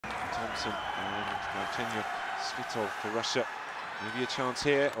Thompson and Galchenyuk, Svitov for Russia. Maybe a chance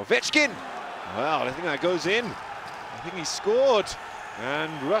here. Ovechkin! Well, I think that goes in. I think he scored.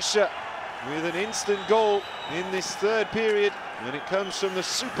 And Russia with an instant goal in this third period. And it comes from the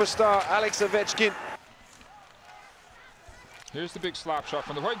superstar Alex Ovechkin. Here's the big slap shot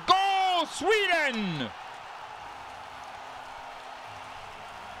from the right. Goal, Sweden!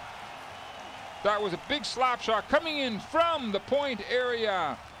 That was a big slap shot coming in from the point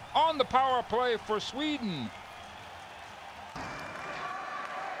area on the power play for Sweden.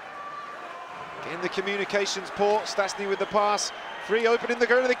 In the communications port, Stastny with the pass. Free open in the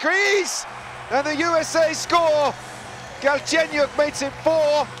go to the crease! And the USA score! Galchenyuk makes it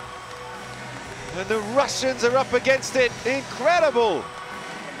 4. And the Russians are up against it. Incredible!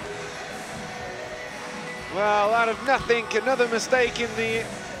 Well, out of nothing, another mistake in the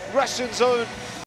Russian zone.